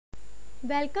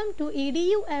Welcome to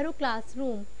EDU Aero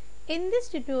Classroom. In this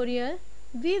tutorial,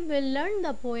 we will learn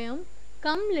the poem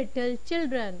Come Little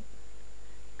Children.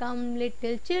 Come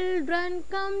little children,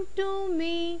 come to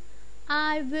me.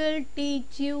 I will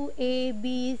teach you A,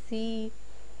 B, C.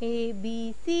 A,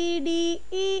 B, C, D,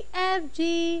 E, F,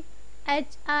 G. H,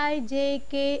 I, J,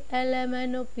 K, L, M,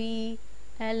 N, O, P.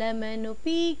 L, M, N, O,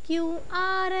 P, Q,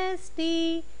 R, S,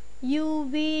 T. U,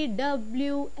 V,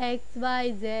 W, X,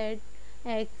 Y, Z.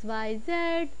 X, Y,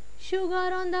 Z,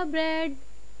 sugar on the bread.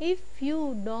 If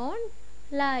you don't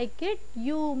like it,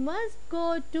 you must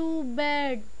go to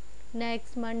bed.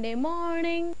 Next Monday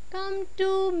morning, come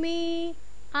to me.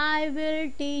 I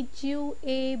will teach you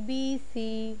A, B,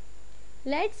 C.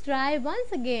 Let's try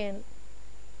once again.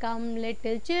 Come,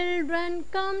 little children,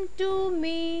 come to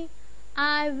me.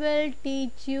 I will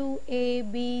teach you A,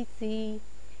 B, C.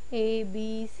 A,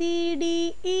 B, C,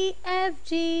 D, E, F,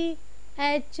 G.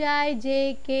 H, I,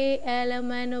 J, K, L,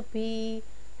 M, N, O, P.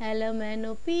 L, M, N,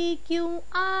 O, P, Q,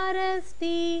 R, S,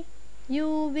 T.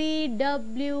 U, V,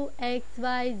 W, X,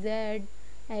 Y, Z.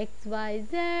 X, Y,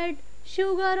 Z,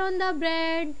 sugar on the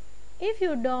bread. If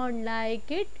you don't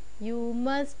like it, you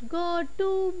must go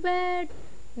to bed.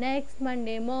 Next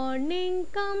Monday morning,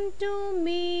 come to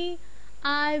me.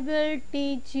 I will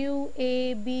teach you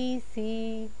A, B,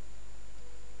 C.